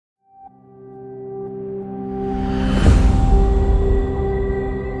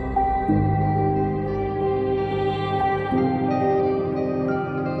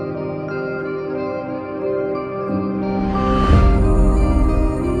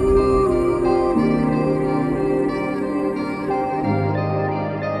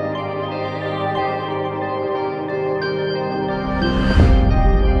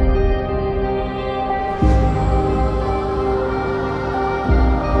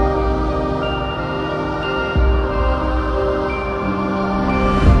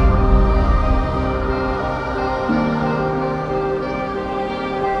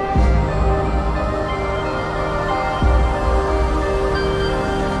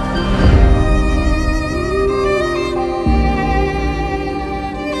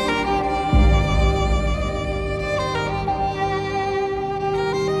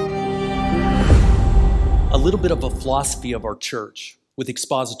philosophy of our church with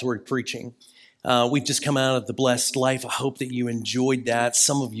expository preaching. We've just come out of the Blessed Life. I hope that you enjoyed that.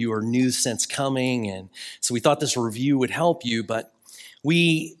 Some of you are new since coming, and so we thought this review would help you. But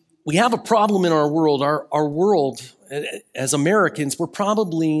we have a problem in our world. Our world, as Americans, we're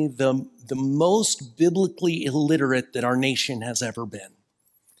probably the most biblically illiterate that our nation has ever been.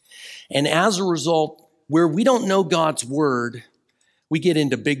 And as a result, where we don't know God's word, we get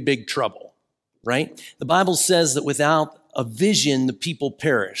into big trouble, right? The Bible says that without a vision, the people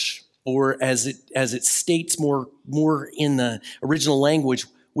perish. Or as it states more in the original language,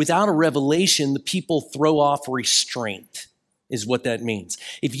 without a revelation, the people throw off restraint, is what that means.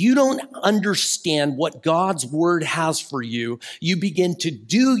 If you don't understand what God's word has for you, you begin to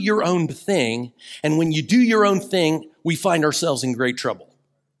do your own thing. And when you do your own thing, we find ourselves in great trouble.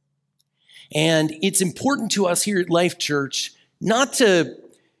 And it's important to us here at Life Church not to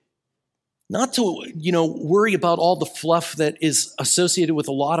worry about all the fluff that is associated with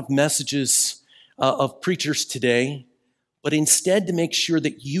a lot of messages of preachers today, but instead to make sure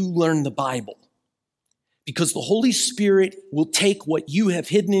that you learn the Bible. Because the Holy Spirit will take what you have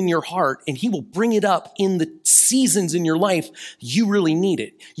hidden in your heart and he will bring it up in the seasons in your life you really need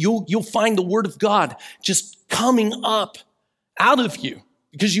it. You'll find the Word of God just coming up out of you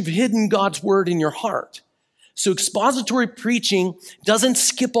because you've hidden God's Word in your heart. So expository preaching doesn't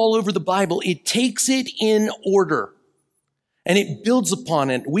skip all over the Bible. It takes it in order and it builds upon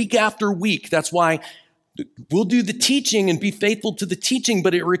it week after week. That's why we'll do the teaching and be faithful to the teaching,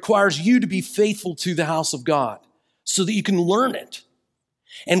 but it requires you to be faithful to the house of God so that you can learn it.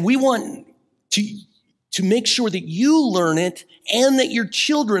 And we want to make sure that you learn it and that your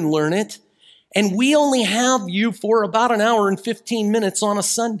children learn it. And we only have you for about an hour and 15 minutes on a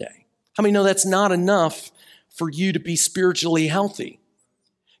Sunday. How many know that's not enough for you to be spiritually healthy?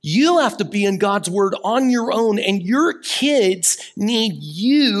 You have to be in God's word on your own, and your kids need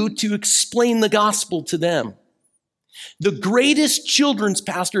you to explain the gospel to them. The greatest children's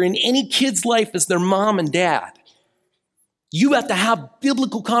pastor in any kid's life is their mom and dad. You have to have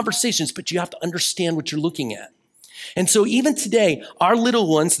biblical conversations, but you have to understand what you're looking at. And so even today, our little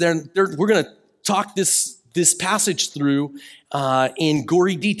ones, we're going to talk this passage through in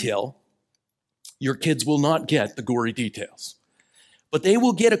gory detail. Your kids will not get the gory details, but they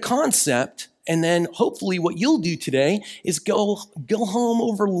will get a concept. And then hopefully what you'll do today is go home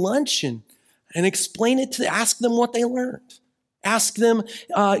over lunch and explain it ask them what they learned. Ask them,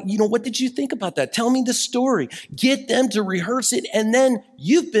 what did you think about that? Tell me the story. Get them to rehearse it. And then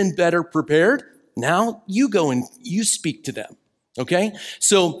you've been better prepared. Now you go and you speak to them. Okay.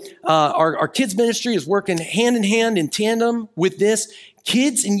 So, our kids ministry is working hand in hand in tandem with this.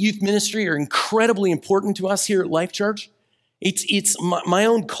 Kids and youth ministry are incredibly important to us here at Life Church. It's my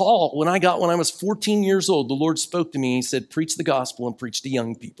own call. When I was 14 years old, the Lord spoke to me. He said, preach the gospel and preach to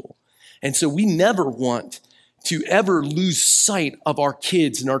young people. And so we never want to ever lose sight of our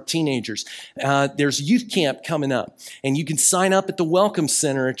kids and our teenagers. There's youth camp coming up, and you can sign up at the Welcome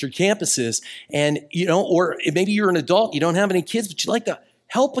Center at your campuses. And, or maybe you're an adult, you don't have any kids, but you'd like to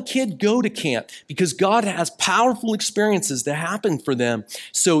help a kid go to camp because God has powerful experiences to happen for them.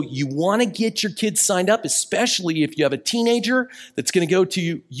 So you want to get your kids signed up, especially if you have a teenager that's going to go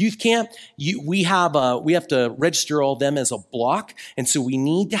to youth camp. We have to register all them as a block. And so we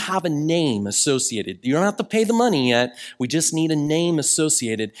need to have a name associated. You don't have to pay the money yet. We just need a name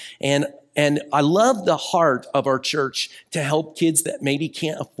associated. And I love the heart of our church to help kids that maybe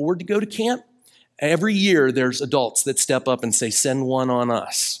can't afford to go to camp. Every year, there's adults that step up and say, send one on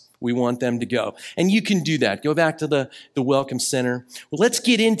us. We want them to go. And you can do that. Go back to the Welcome Center. Well, let's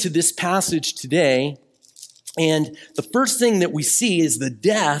get into this passage today. And the first thing that we see is the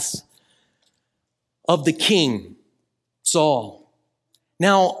death of the king, Saul.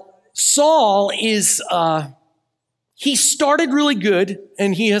 Now, Saul he started really good,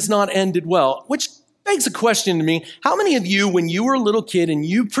 and he has not ended well, which begs a question to me. How many of you, when you were a little kid and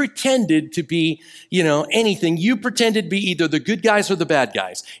you pretended to be, anything, you pretended to be either the good guys or the bad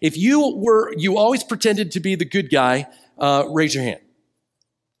guys? If you always pretended to be the good guy, raise your hand.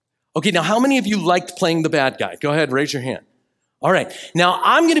 Okay, now how many of you liked playing the bad guy? Go ahead, raise your hand. All right, now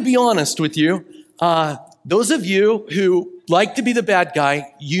I'm going to be honest with you. Those of you who like to be the bad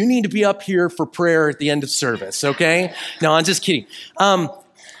guy, you need to be up here for prayer at the end of service, okay? No, I'm just kidding.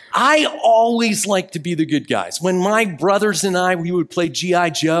 I always like to be the good guys. When my brothers and we would play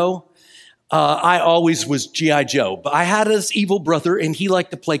G.I. Joe, I always was G.I. Joe. But I had this evil brother, and he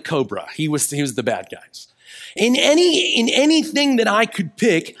liked to play Cobra. He was the bad guys. In anything that I could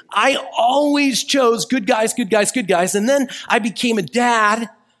pick, I always chose good guys. And then I became a dad,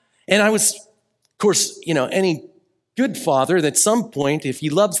 and I was, of course, any good father that at some point, if he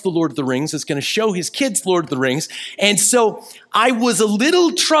loves the Lord of the Rings, is going to show his kids Lord of the Rings. And so I was a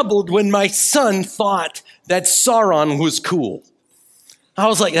little troubled when my son thought that Sauron was cool. I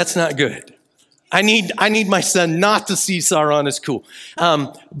was like, that's not good. I need my son not to see Sauron as cool.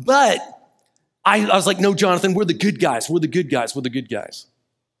 But I was like, no, Jonathan, we're the good guys. We're the good guys. We're the good guys.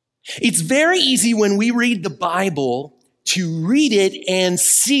 It's very easy when we read the Bible to read it and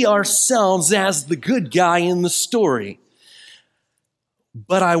see ourselves as the good guy in the story.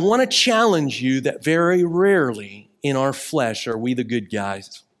 But I want to challenge you that very rarely in our flesh are we the good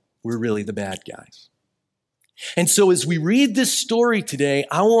guys. We're really the bad guys. And so as we read this story today,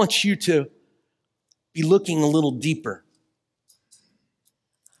 I want you to be looking a little deeper.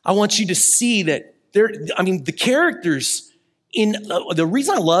 I want you to see that the characters the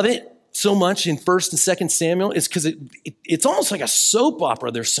reason I love it so much in 1st and 2nd Samuel is because it's almost like a soap opera.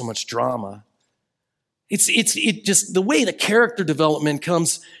 There's so much drama. It's just the way the character development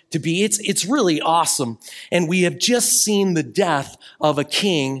comes to be. It's really awesome. And we have just seen the death of a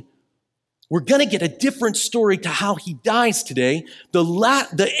king. We're going to get a different story to how he dies today.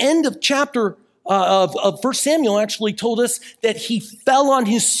 The end of chapter of 1 Samuel actually told us that he fell on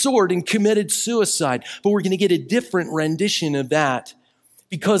his sword and committed suicide. But we're going to get a different rendition of that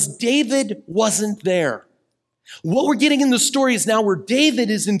because David wasn't there. What we're getting in the story is now where David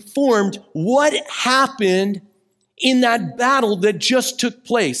is informed what happened in that battle that just took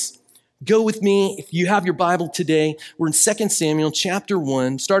place. Go with me, if you have your Bible today, we're in 2 Samuel chapter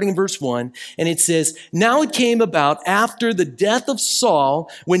 1, starting in verse 1, and it says, "Now it came about after the death of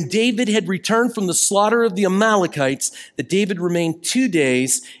Saul, when David had returned from the slaughter of the Amalekites, that David remained 2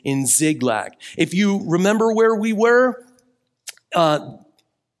 days in Ziklag." If you remember where we were,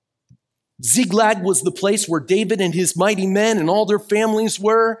 Ziklag was the place where David and his mighty men and all their families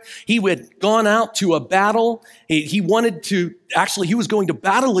were. He had gone out to a battle. He was going to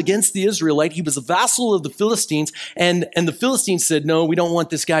battle against the Israelite. He was a vassal of the Philistines. And the Philistines said, no, we don't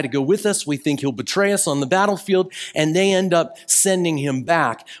want this guy to go with us. We think he'll betray us on the battlefield. And they end up sending him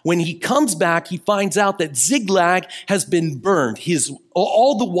back. When he comes back, he finds out that Ziklag has been burned.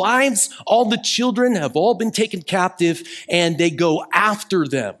 All the wives, all the children have all been taken captive, and they go after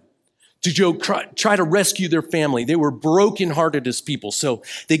them to try to rescue their family. They were brokenhearted as people. So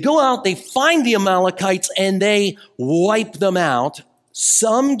they go out, they find the Amalekites, and they wipe them out.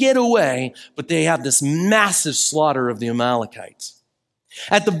 Some get away, but they have this massive slaughter of the Amalekites.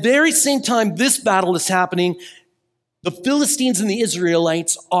 At the very same time this battle is happening, the Philistines and the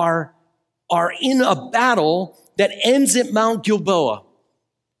Israelites are in a battle that ends at Mount Gilboa.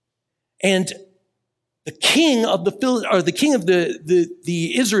 And the king of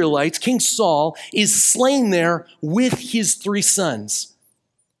the Israelites, King Saul, is slain there with his 3 sons.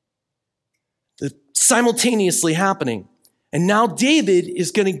 Simultaneously happening. And now David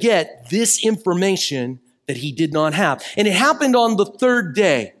is going to get this information that he did not have. And it happened on the 3rd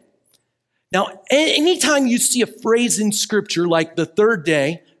day. Now, anytime you see a phrase in Scripture like the 3rd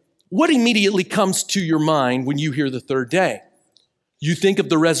day, what immediately comes to your mind when you hear the 3rd day? You think of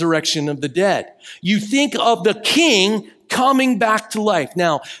the resurrection of the dead. You think of the king coming back to life.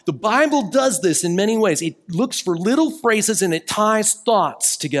 Now, the Bible does this in many ways. It looks for little phrases and it ties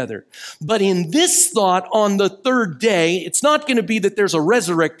thoughts together. But in this thought on the 3rd day, it's not going to be that there's a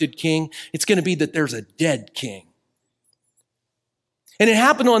resurrected king. It's going to be that there's a dead king. And it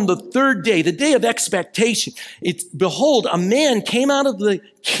happened on the 3rd day, the day of expectation. Behold, a man came out of the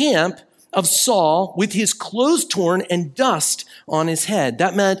camp of Saul with his clothes torn and dust on his head.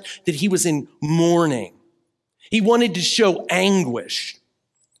 That meant that he was in mourning. He wanted to show anguish.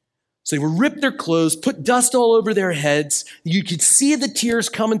 So they would rip their clothes, put dust all over their heads. You could see the tears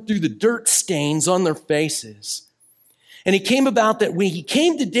coming through the dirt stains on their faces. And it came about that when he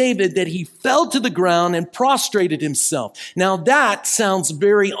came to David, that he fell to the ground and prostrated himself. Now that sounds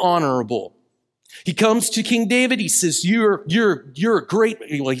very honorable. He comes to King David. He says, you're a great,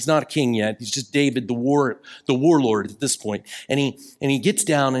 well, he's not a king yet. He's just David, the warlord at this point. And he gets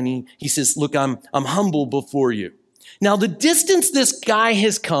down and he says, look, I'm humble before you. Now, the distance this guy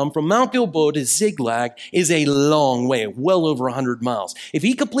has come from Mount Gilboa to Ziklag is a long way, well over 100 miles. If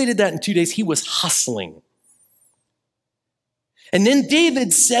he completed that in 2 days, he was hustling. And then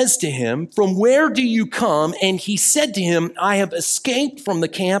David says to him, from where do you come? And he said to him, I have escaped from the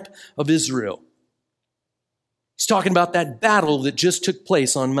camp of Israel. He's talking about that battle that just took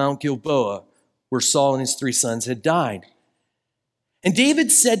place on Mount Gilboa, where Saul and his 3 sons had died. And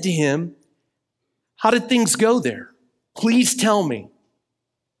David said to him, how did things go there? Please tell me.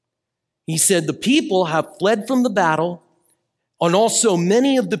 He said, the people have fled from the battle, and also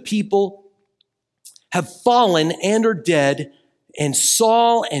many of the people have fallen and are dead, and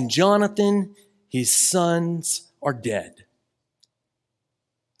Saul and Jonathan, his sons, are dead.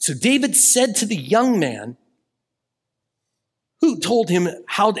 So David said to the young man who told him,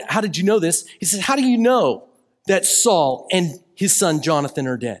 how did you know this? He said, how do you know that Saul and his son Jonathan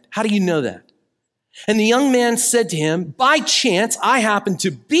are dead? How do you know that? And the young man said to him, by chance, I happened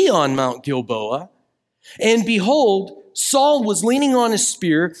to be on Mount Gilboa, and behold, Saul was leaning on his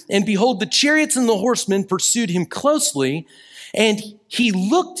spear, and behold, the chariots and the horsemen pursued him closely. And he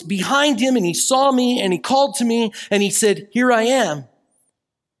looked behind him, and he saw me, and he called to me, and he said, here I am.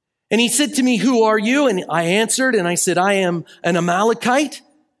 And he said to me, who are you? And I answered, and I said, I am an Amalekite.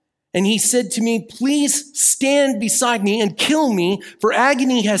 And he said to me, please stand beside me and kill me, for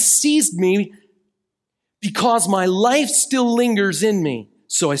agony has seized me, because my life still lingers in me.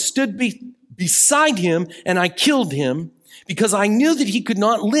 So I stood beside him, and I killed him, because I knew that he could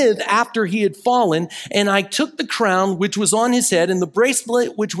not live after he had fallen. And I took the crown which was on his head and the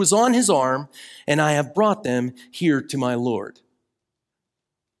bracelet which was on his arm, and I have brought them here to my Lord.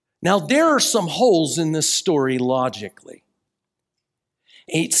 Now, there are some holes in this story logically.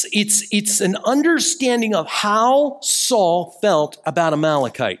 It's an understanding of how Saul felt about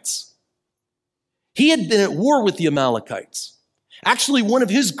Amalekites. He had been at war with the Amalekites. Actually, one of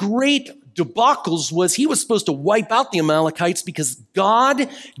his great debacles was he was supposed to wipe out the Amalekites because God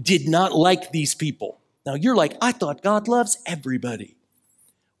did not like these people. Now, you're like, I thought God loves everybody.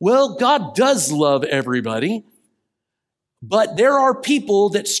 Well, God does love everybody. But there are people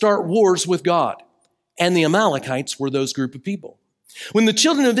that start wars with God, and the Amalekites were those group of people. When the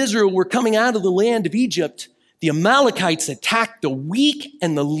children of Israel were coming out of the land of Egypt, the Amalekites attacked the weak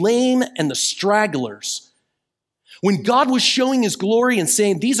and the lame and the stragglers. When God was showing his glory and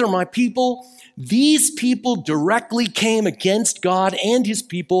saying, these are my people, these people directly came against God and his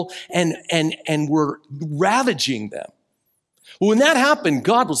people and were ravaging them. Well, when that happened,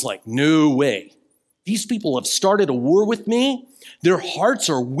 God was like, no way. These people have started a war with me. Their hearts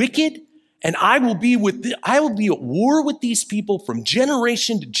are wicked, and I will be at war with these people from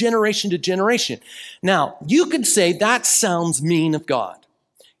generation to generation to generation. Now, you could say that sounds mean of God.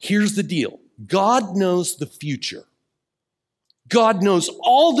 Here's the deal. God knows the future. God knows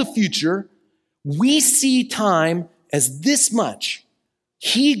all the future. We see time as this much.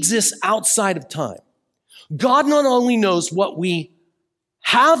 He exists outside of time. God not only knows what we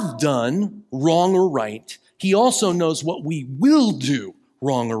have done wrong or right, he also knows what we will do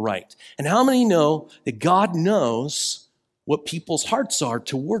wrong or right. And how many know that God knows what people's hearts are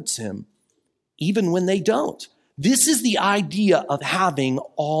towards him, even when they don't? This is the idea of having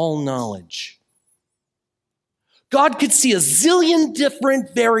all knowledge. God could see a zillion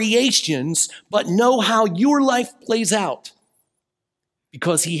different variations, but know how your life plays out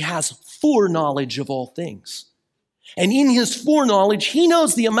because he has foreknowledge of all things. And in his foreknowledge, he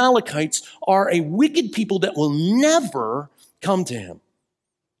knows the Amalekites are a wicked people that will never come to him.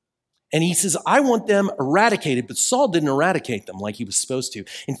 And he says, I want them eradicated, but Saul didn't eradicate them like he was supposed to.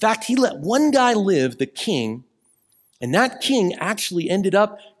 In fact, he let one guy live, the king, and that king actually ended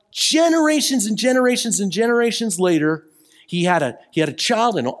up generations and generations and generations later. He had a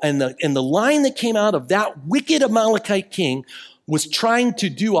child, and the line that came out of that wicked Amalekite king was trying to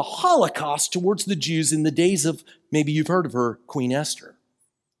do a Holocaust towards the Jews in the days of, maybe you've heard of her, Queen Esther.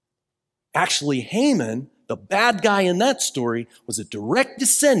 Actually, Haman, the bad guy in that story, was a direct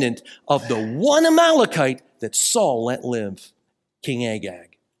descendant of the one Amalekite that Saul let live, King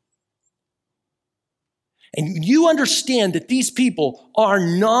Agag. And you understand that these people are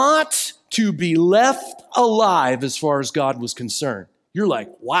not to be left alive as far as God was concerned. You're like,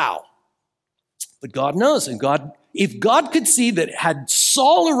 wow. But God knows, and if God could see that had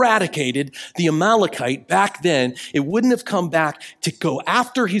Saul eradicated the Amalekite back then, it wouldn't have come back to go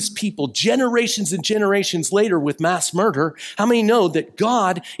after his people generations and generations later with mass murder. How many know that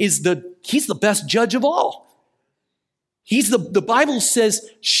God is he's the best judge of all? The Bible says,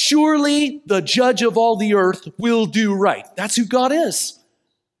 surely the judge of all the earth will do right. That's who God is.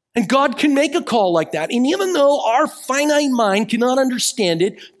 And God can make a call like that. And even though our finite mind cannot understand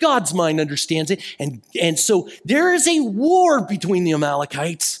it, God's mind understands it. And so there is a war between the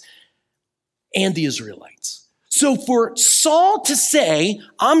Amalekites and the Israelites. So for Saul to say,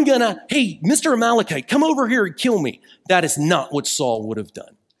 hey, Mr. Amalekite, come over here and kill me, that is not what Saul would have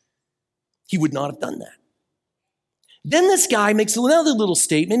done. He would not have done that. Then this guy makes another little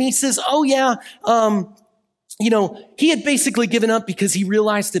statement. He says, oh yeah, he had basically given up because he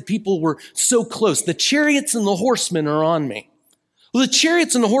realized that people were so close. The chariots and the horsemen are on me. Well, the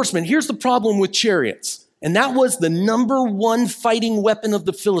chariots and the horsemen, here's the problem with chariots. And that was the number one fighting weapon of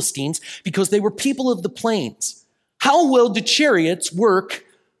the Philistines because they were people of the plains. How well do chariots work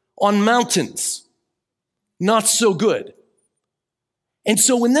on mountains? Not so good. And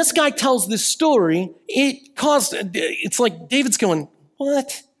so when this guy tells this story, it's like David's going,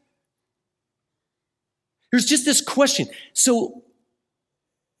 what? There's just this question. So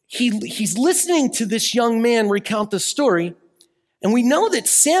he's listening to this young man recount the story, and we know that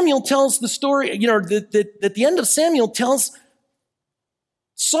Samuel tells the story, that at the end of Samuel tells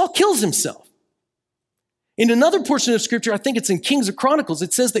Saul kills himself. In another portion of scripture, I think it's in Kings or Chronicles,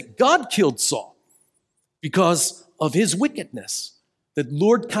 it says that God killed Saul because of his wickedness. That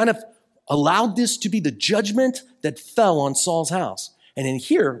Lord kind of allowed this to be the judgment that fell on Saul's house. And in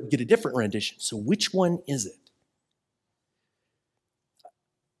here, we get a different rendition. So which one is it?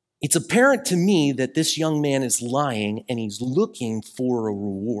 It's apparent to me that this young man is lying and he's looking for a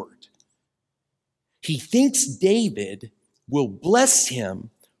reward. He thinks David will bless him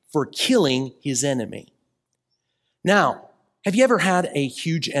for killing his enemy. Now, have you ever had a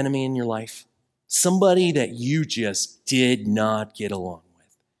huge enemy in your life? Somebody that you just did not get along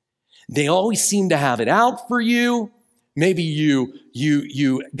with. They always seem to have it out for you. Maybe you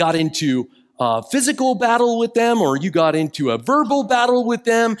got into a physical battle with them, or you got into a verbal battle with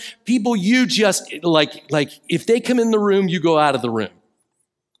them. People you just, like if they come in the room, you go out of the room.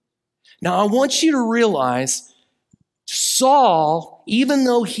 Now, I want you to realize Saul, even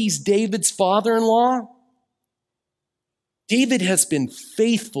though he's David's father-in-law, David has been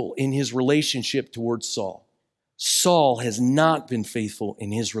faithful in his relationship towards Saul. Saul has not been faithful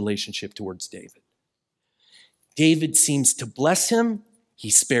in his relationship towards David. David seems to bless him. He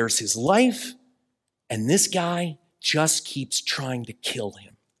spares his life. And this guy just keeps trying to kill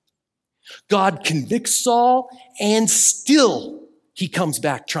him. God convicts Saul, and still he comes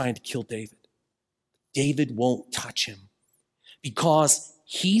back trying to kill David. David won't touch him because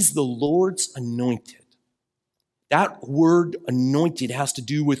he's the Lord's anointed. That word anointed has to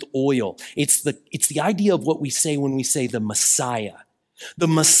do with oil. It's the idea of what we say when we say the Messiah. The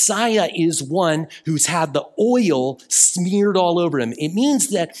Messiah is one who's had the oil smeared all over him. It means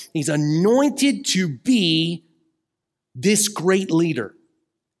that he's anointed to be this great leader.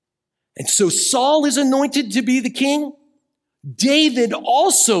 And so Saul is anointed to be the king. David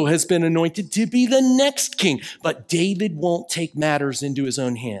also has been anointed to be the next king, but David won't take matters into his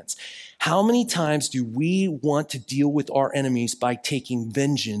own hands. How many times do we want to deal with our enemies by taking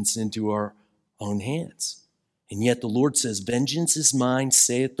vengeance into our own hands? And yet the Lord says, vengeance is mine,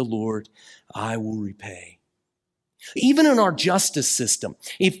 saith the Lord, I will repay. Even in our justice system,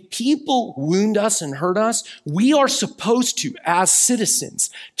 if people wound us and hurt us, we are supposed to, as citizens,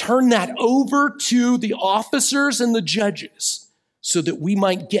 turn that over to the officers and the judges so that we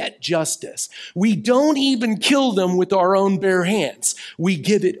might get justice. We don't even kill them with our own bare hands. We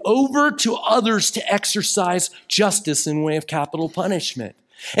give it over to others to exercise justice in way of capital punishment.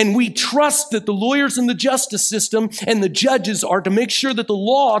 And we trust that the lawyers in the justice system and the judges are to make sure that the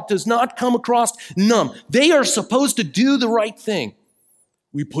law does not come across numb. They are supposed to do the right thing.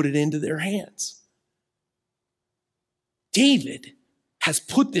 We put it into their hands. David has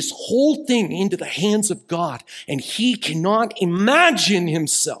put this whole thing into the hands of God, and he cannot imagine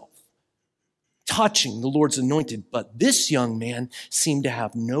himself touching the Lord's anointed. But this young man seemed to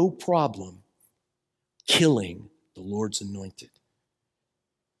have no problem killing the Lord's anointed.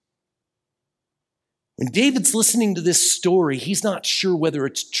 When David's listening to this story, he's not sure whether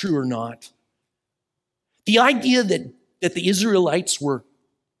it's true or not. The idea that the Israelites were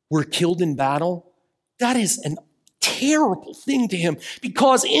killed in battle, that is an terrible thing to him,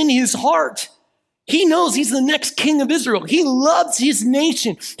 because in his heart, he knows he's the next king of Israel. He loves his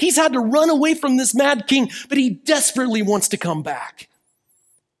nation. He's had to run away from this mad king, but he desperately wants to come back.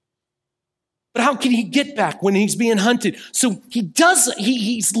 But how can he get back when he's being hunted? So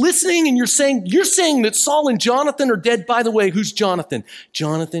he's listening, and you're saying that Saul and Jonathan are dead. By the way, who's Jonathan?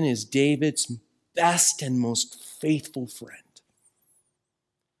 Jonathan is David's best and most faithful friend.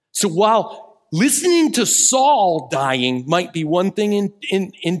 So while listening to Saul dying might be one thing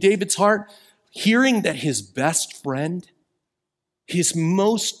in David's heart, hearing that his best friend, his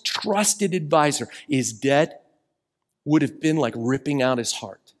most trusted advisor, is dead would have been like ripping out his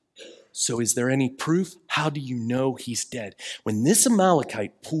heart. So is there any proof? How do you know he's dead? When this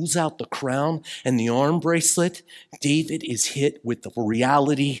Amalekite pulls out the crown and the arm bracelet, David is hit with the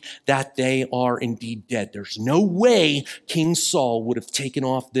reality that they are indeed dead. There's no way King Saul would have taken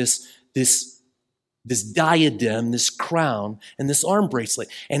off this diadem, this crown, and this arm bracelet.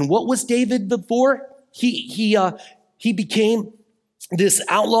 And what was David before? He became this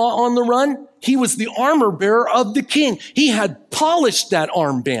outlaw on the run, he was the armor bearer of the king. He had polished that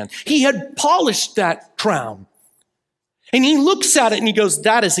armband. He had polished that crown. And he looks at it and he goes,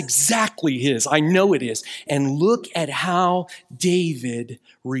 that is exactly his. I know it is. And look at how David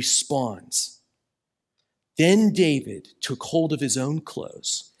responds. Then David took hold of his own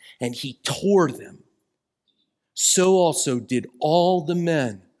clothes and he tore them. So also did all the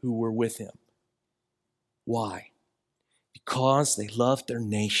men who were with him. Why? Because they loved their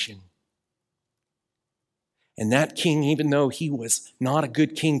nation. And that king, even though he was not a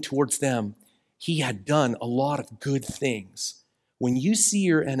good king towards them, he had done a lot of good things. When you see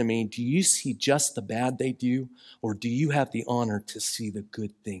your enemy, do you see just the bad they do, or do you have the honor to see the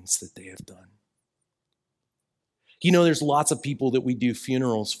good things that they have done? You know, there's lots of people that we do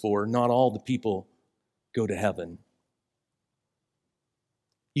funerals for. Not all the people go to heaven.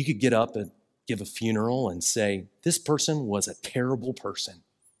 You could get up and give a funeral and say, this person was a terrible person.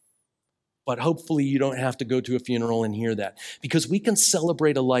 But hopefully you don't have to go to a funeral and hear that. Because we can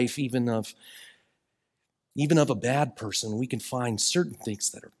celebrate a life even of a bad person. We can find certain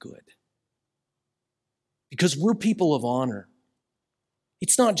things that are good. Because we're people of honor.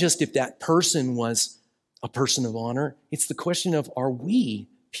 It's not just if that person was a person of honor. It's the question of, are we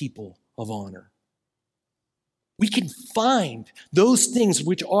people of honor? We can find those things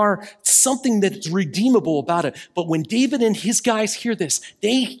which are something that's redeemable about it. But when David and his guys hear this,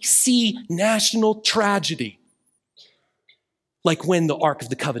 they see national tragedy. Like when the Ark of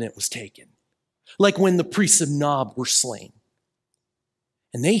the Covenant was taken. Like when the priests of Nob were slain.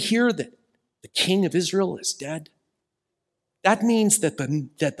 And they hear that the king of Israel is dead. That means that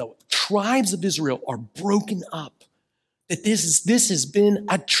the tribes of Israel are broken up. That this has been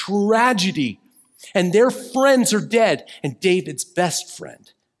a tragedy. And their friends are dead, and David's best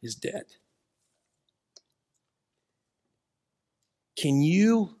friend is dead. Can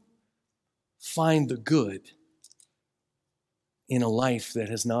you find the good in a life that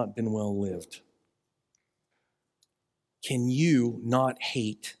has not been well lived? Can you not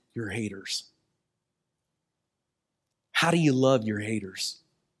hate your haters? How do you love your haters?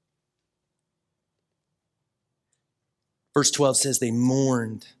 Verse 12 says they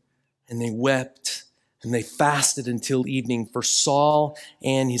mourned and they wept and they fasted until evening for Saul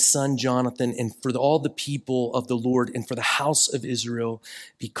and his son Jonathan and for all the people of the Lord and for the house of Israel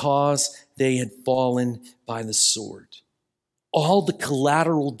because they had fallen by the sword. All the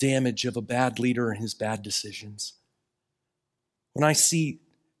collateral damage of a bad leader and his bad decisions. When I see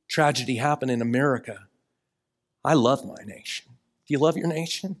tragedy happen in America, I love my nation. Do you love your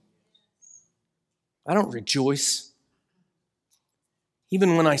nation? I don't rejoice.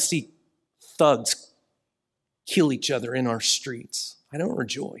 Even when I see thugs kill each other in our streets, I don't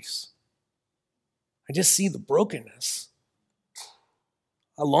rejoice. I just see the brokenness.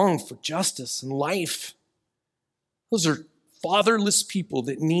 I long for justice and life. Those are fatherless people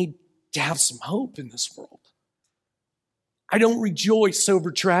that need to have some hope in this world. I don't rejoice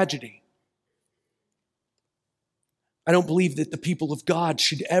over tragedy. I don't believe that the people of God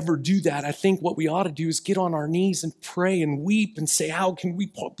should ever do that. I think what we ought to do is get on our knees and pray and weep and say, how can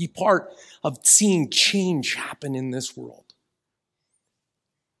we be part of seeing change happen in this world?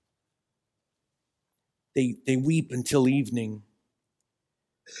 They weep until evening.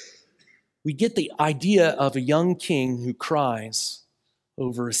 We get the idea of a young king who cries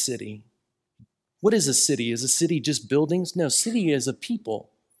over a city. What is a city? Is a city just buildings? No, city is a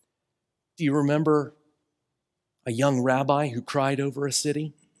people. Do you remember a young rabbi who cried over a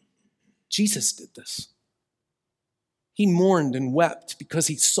city? Jesus did this. He mourned and wept because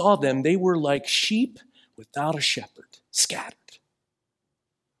he saw them. They were like sheep without a shepherd, scattered.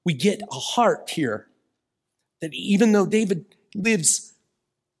 We get a heart here that even though David lives,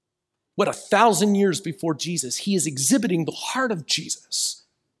 1,000 years before Jesus, he is exhibiting the heart of Jesus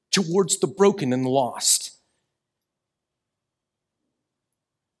towards the broken and the lost.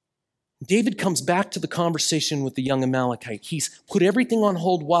 David comes back to the conversation with the young Amalekite. He's put everything on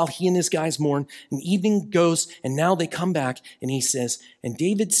hold while he and his guys mourn, and evening goes, and now they come back, and he says, and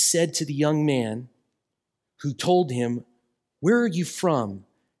David said to the young man who told him, where are you from?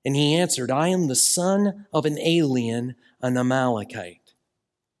 And he answered, I am the son of an alien, an Amalekite.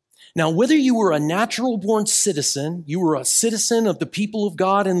 Now, whether you were a natural-born citizen, you were a citizen of the people of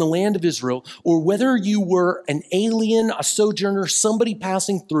God in the land of Israel, or whether you were an alien, a sojourner, somebody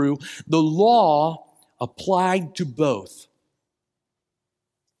passing through, the law applied to both.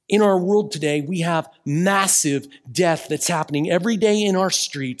 In our world today, we have massive death that's happening every day in our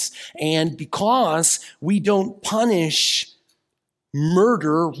streets, and because we don't punish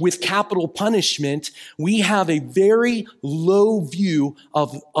murder with capital punishment, we have a very low view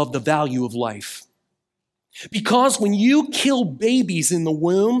of the value of life. Because when you kill babies in the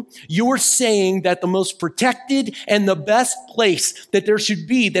womb, you're saying that the most protected and the best place that there should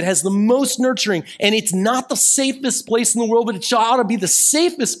be, that has the most nurturing, and it's not the safest place in the world, but it ought to be the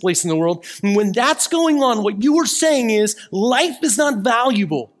safest place in the world. And when that's going on, what you are saying is life is not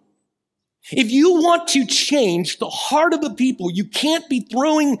valuable. If you want to change the heart of the people, you can't be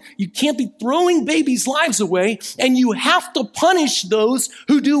throwing babies' lives away, and you have to punish those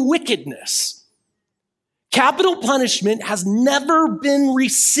who do wickedness. Capital punishment has never been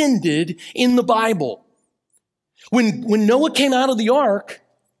rescinded in the Bible. When Noah came out of the ark,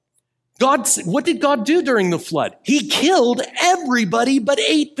 what did God do during the flood? He killed everybody but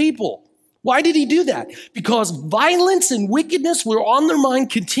 8 people. Why did he do that? Because violence and wickedness were on their mind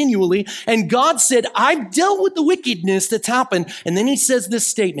continually, and God said, I've dealt with the wickedness that's happened. And then he says this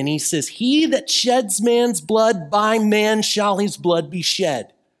statement. He says, he that sheds man's blood, by man shall his blood be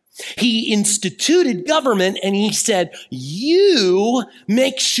shed. He instituted government, and he said, you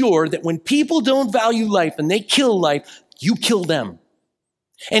make sure that when people don't value life and they kill life, you kill them.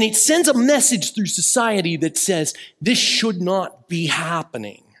 And it sends a message through society that says this should not be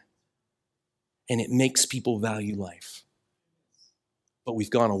happening. And it makes people value life. But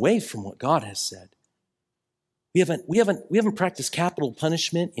we've gone away from what God has said. We haven't practiced capital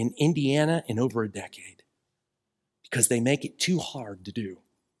punishment in Indiana in over a decade because they make it too hard to do.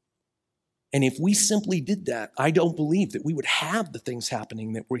 And if we simply did that, I don't believe that we would have the things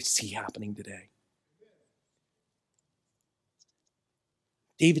happening that we see happening today.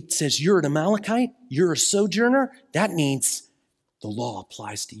 David says, you're an Amalekite, you're a sojourner. That means the law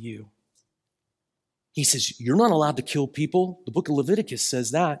applies to you. He says, you're not allowed to kill people. The book of Leviticus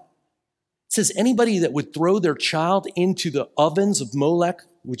says that. It says anybody that would throw their child into the ovens of Molech,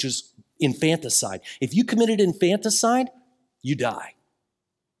 which is infanticide. If you committed infanticide, you die.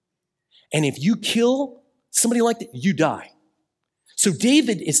 And if you kill somebody like that, you die. So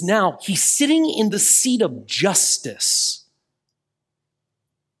David is now, he's sitting in the seat of justice.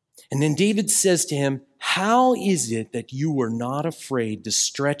 And then David says to him, how is it that you were not afraid to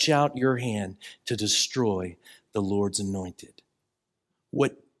stretch out your hand to destroy the Lord's anointed?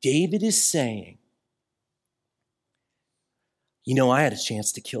 What David is saying, I had a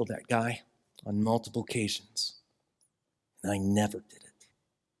chance to kill that guy on multiple occasions, and I never did it.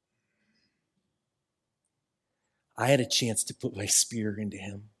 I had a chance to put my spear into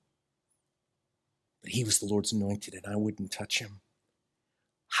him, but he was the Lord's anointed, and I wouldn't touch him.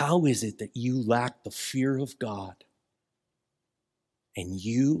 How is it that you lack the fear of God and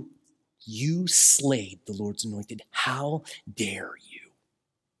you slayed the Lord's anointed? How dare you?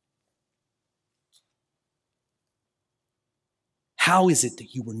 How is it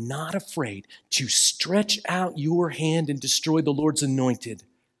that you were not afraid to stretch out your hand and destroy the Lord's anointed?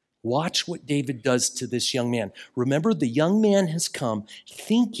 Watch what David does to this young man. Remember, the young man has come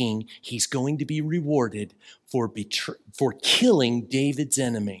thinking he's going to be rewarded for killing David's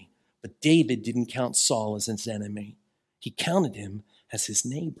enemy. But David didn't count Saul as his enemy. He counted him as his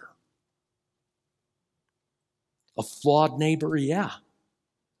neighbor. A flawed neighbor, yeah.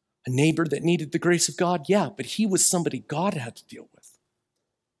 A neighbor that needed the grace of God, yeah. But he was somebody God had to deal with.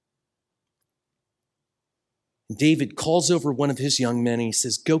 David calls over one of his young men and he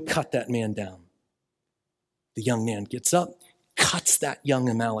says, go cut that man down. The young man gets up, cuts that young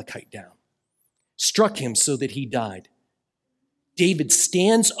Amalekite down, struck him so that he died. David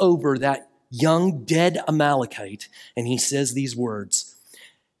stands over that young dead Amalekite and he says these words.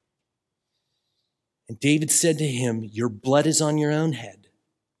 And David said to him, your blood is on your own head.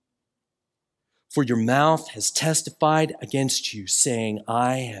 For your mouth has testified against you, saying,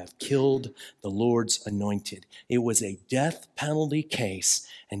 I have killed the Lord's anointed. It was a death penalty case,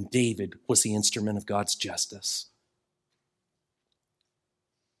 and David was the instrument of God's justice.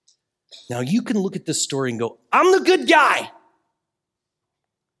 Now you can look at this story and go, I'm the good guy.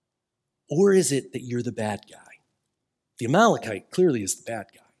 Or is it that you're the bad guy? The Amalekite clearly is the bad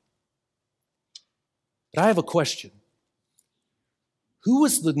guy. But I have a question. Who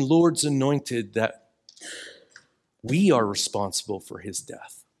was the Lord's anointed that we are responsible for his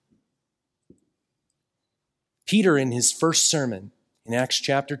death? Peter, in his first sermon in Acts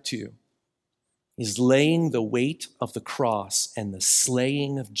chapter 2, is laying the weight of the cross and the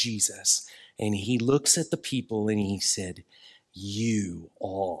slaying of Jesus. And he looks at the people and he said, you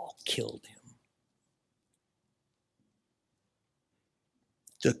all killed him.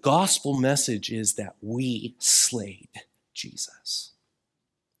 The gospel message is that we slayed Jesus.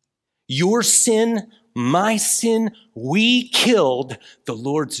 Your sin my sin, we killed the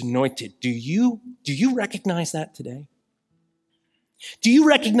Lord's anointed. Do you recognize that today? Do you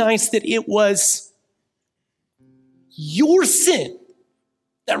recognize that it was your sin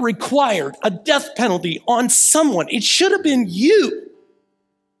that required a death penalty on someone? It should have been you.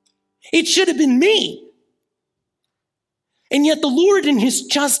 It should have been me. And yet the Lord in his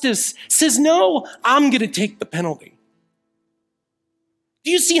justice says, no, I'm going to take the penalty. Do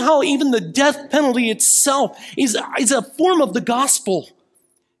you see how even the death penalty itself is a form of the gospel?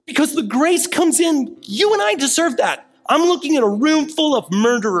 Because the grace comes in. You and I deserve that. I'm looking at a room full of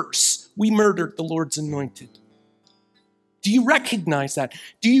murderers. We murdered the Lord's anointed. Do you recognize that?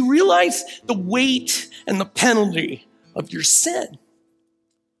 Do you realize the weight and the penalty of your sin?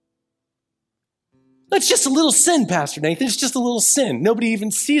 That's just a little sin, Pastor Nathan. It's just a little sin. Nobody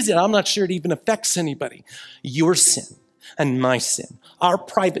even sees it. I'm not sure it even affects anybody. Your sin and my sin, our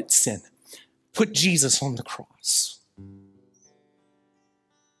private sin, put Jesus on the cross.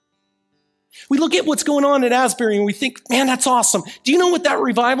 We look at what's going on at Asbury and we think, man, that's awesome. Do you know what that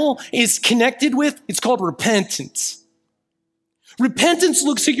revival is connected with? It's called repentance. Repentance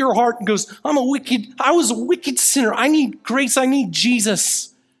looks at your heart and goes, I was a wicked sinner. I need grace. I need Jesus.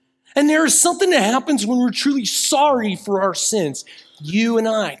 And there is something that happens when we're truly sorry for our sins. You and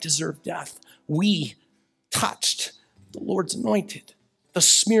I deserve death. We touched the Lord's anointed, the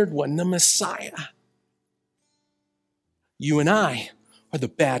smeared one, the Messiah. You and I are the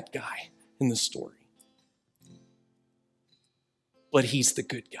bad guy in the story. But he's the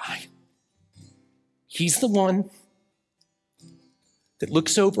good guy. He's the one that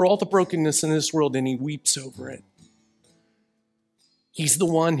looks over all the brokenness in this world and he weeps over it. He's the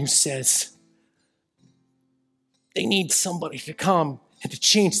one who says, they need somebody to come and to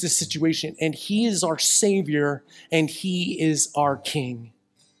change this situation. And he is our Savior and he is our King.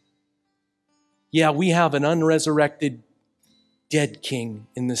 Yeah, we have an unresurrected dead king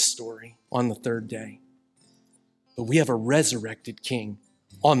in this story on the third day. But we have a resurrected king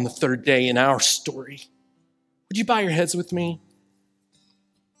on the third day in our story. Would you bow your heads with me?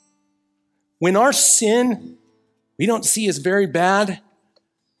 When our sin we don't see as very bad,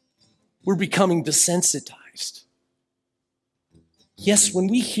 we're becoming desensitized. Yes, when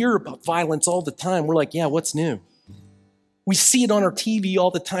we hear about violence all the time, we're like, yeah, what's new? We see it on our TV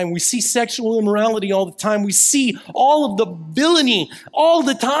all the time. We see sexual immorality all the time. We see all of the villainy all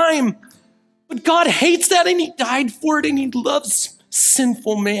the time. But God hates that and he died for it and he loves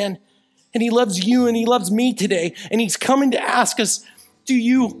sinful man. And he loves you and he loves me today. And he's coming to ask us, do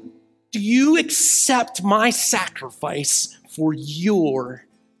you accept my sacrifice for your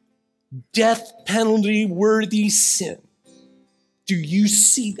death penalty worthy sin? Do you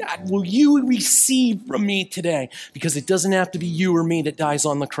see that? Will you receive from me today? Because it doesn't have to be you or me that dies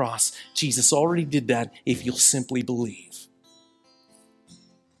on the cross. Jesus already did that if you'll simply believe.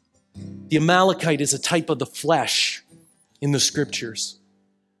 The Amalekite is a type of the flesh in the scriptures.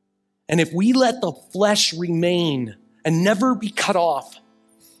 And if we let the flesh remain and never be cut off,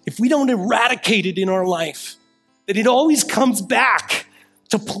 if we don't eradicate it in our life, that it always comes back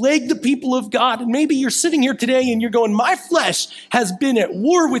to plague the people of God. And maybe you're sitting here today and you're going, my flesh has been at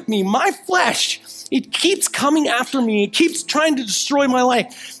war with me. My flesh, it keeps coming after me. It keeps trying to destroy my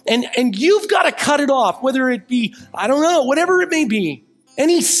life. And you've got to cut it off, whether it be, I don't know, whatever it may be.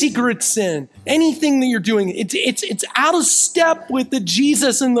 Any secret sin, anything that you're doing, it's out of step with the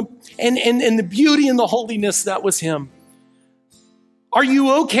Jesus and the beauty and the holiness that was him. Are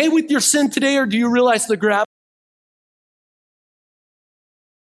you okay with your sin today, or do you realize the gravity?